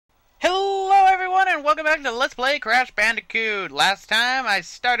everyone, welcome back to Let's Play Crash Bandicoot. Last time I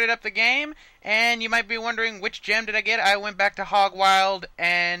started up the game, and you might be wondering which gem did I get. I went back to Hog Wild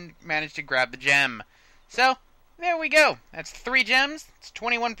and managed to grab the gem. So, there we go. That's 3 gems, it's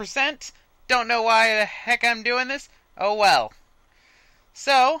 21%. Don't know why the heck I'm doing this. Oh well.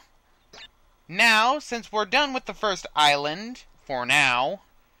 So, now, since we're done with the first island, for now,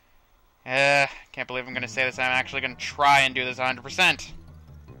 can't believe I'm going to say this, I'm actually going to try and do this 100%.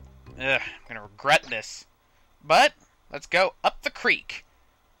 I'm gonna regret this. But, let's go up the creek.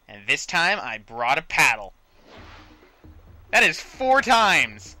 And this time, I brought a paddle. That is 4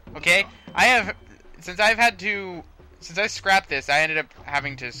 times! Okay? Since I scrapped this, I ended up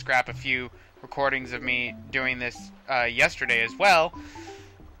having to scrap a few recordings of me doing this yesterday as well.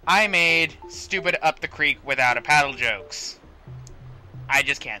 I made stupid up the creek without a paddle jokes. I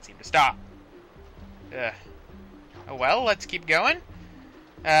just can't seem to stop. Oh well, let's keep going.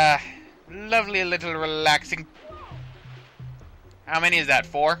 Lovely little relaxing... How many is that,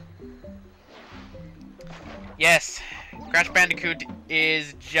 4? Yes, Crash Bandicoot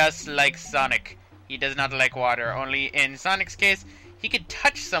is just like Sonic. He does not like water, only in Sonic's case, he could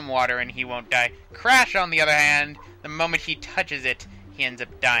touch some water and he won't die. Crash, on the other hand, the moment he touches it, he ends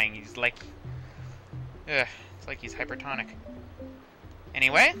up dying. He's like... it's like he's hypertonic.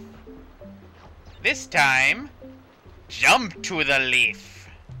 Anyway, this time, jump to the leaf.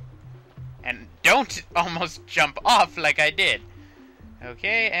 And don't almost jump off like I did.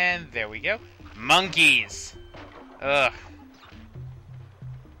 Okay, and there we go. Monkeys! Ugh.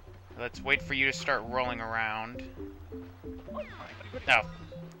 Let's wait for you to start rolling around. Oh.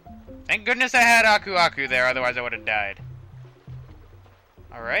 Thank goodness I had Aku Aku there, otherwise I would have died.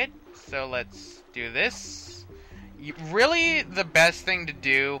 Alright, so let's do this. Really, the best thing to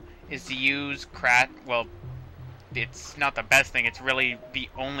do is to use well, it's not the best thing, it's really the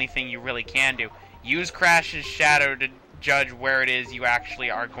only thing you really can do. Use Crash's shadow to judge where it is you actually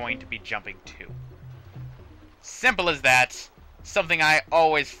are going to be jumping to. Simple as that. Something I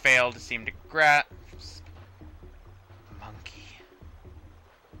always fail to seem to grasp. Monkey.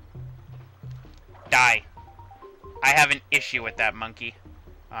 Die. I have an issue with that monkey.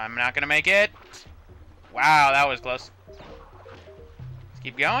 I'm not gonna make it. Wow, that was close. Let's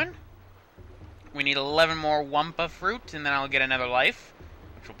keep going. We need 11 more Wumpa fruit, and then I'll get another life,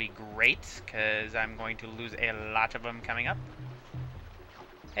 which will be great, because I'm going to lose a lot of them coming up.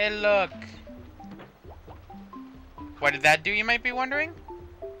 Hey, look! What did that do, you might be wondering?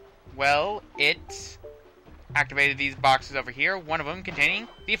 Well, it activated these boxes over here, one of them containing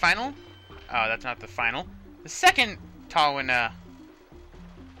the final... Oh, that's not the final. The second I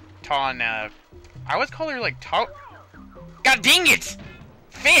always call her, like, God dang it!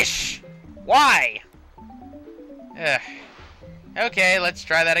 Fish! Why? Ugh. Okay, let's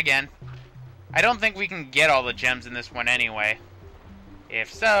try that again. I don't think we can get all the gems in this one anyway.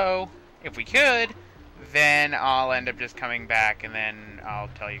 If so, if we could, then I'll end up just coming back and then I'll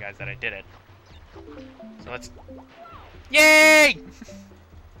tell you guys that I did it. So let's... Yay!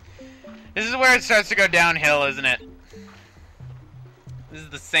 This is where it starts to go downhill, isn't it? This is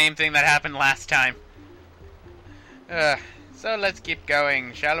the same thing that happened last time. So let's keep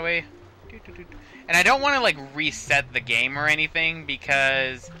going, shall we? And I don't want to, like, reset the game or anything,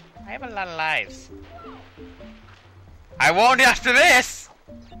 because I have a lot of lives. I won't after this!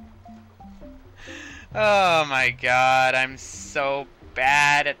 Oh my god, I'm so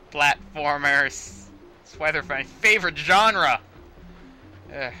bad at platformers. That's why they're my favorite genre.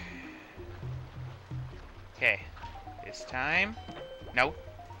 Ugh. Okay, this time. No.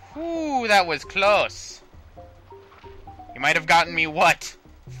 Ooh, that was close. You might have gotten me, what,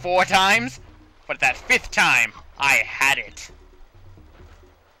 4 times? But that 5th time, I had it.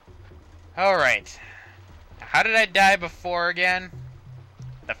 Alright. How did I die before again?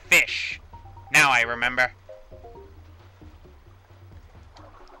 The fish. Now I remember.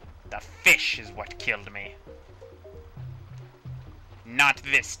 The fish is what killed me. Not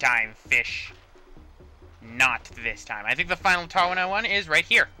this time, fish. Not this time. I think the final Tawana one is right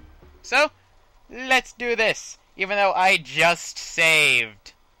here. So, let's do this. Even though I just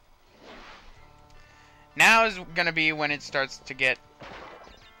saved. Now is gonna be when it starts to get...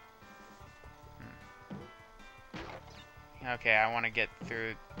 Okay, I want to get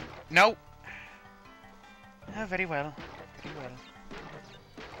through... No! Oh, very well. Very well.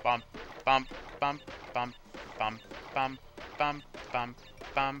 Bump, bump, bump, bump, bump, bump, bump, bump,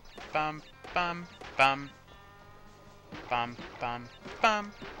 bump, bump, bump, bump. Bump, bump,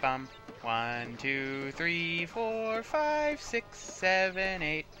 bump, bump. 1, 2, 3, 4, 5, 6, 7,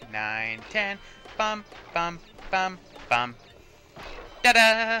 8, 9, 10. Bump, bump, bump, bump.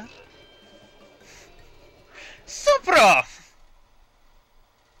 Da-da! Supra!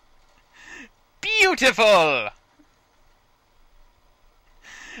 Beautiful!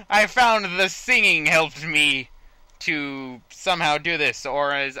 I found the singing helped me to somehow do this,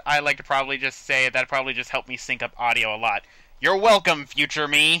 or as I like to probably just say, that probably just helped me sync up audio a lot. You're welcome, future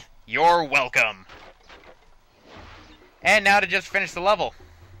me. You're welcome. And now to just finish the level.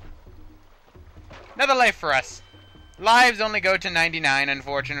 Another life for us. Lives only go to 99,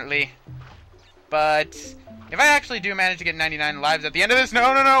 unfortunately. But if I actually do manage to get 99 lives at the end of this... No!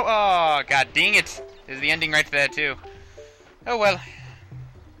 Oh, god dang it. There's the ending right there, too. Oh, well.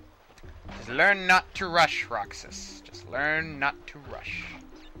 Just learn not to rush, Roxas. Just learn not to rush.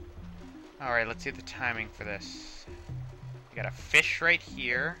 Alright, let's see the timing for this. We got a fish right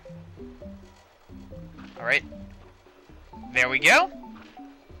here. Alright. There we go.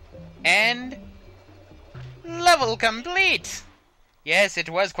 And... level complete! Yes, it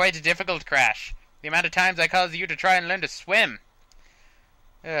was quite a difficult crash. The amount of times I caused you to try and learn to swim.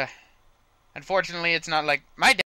 Unfortunately, it's not like... my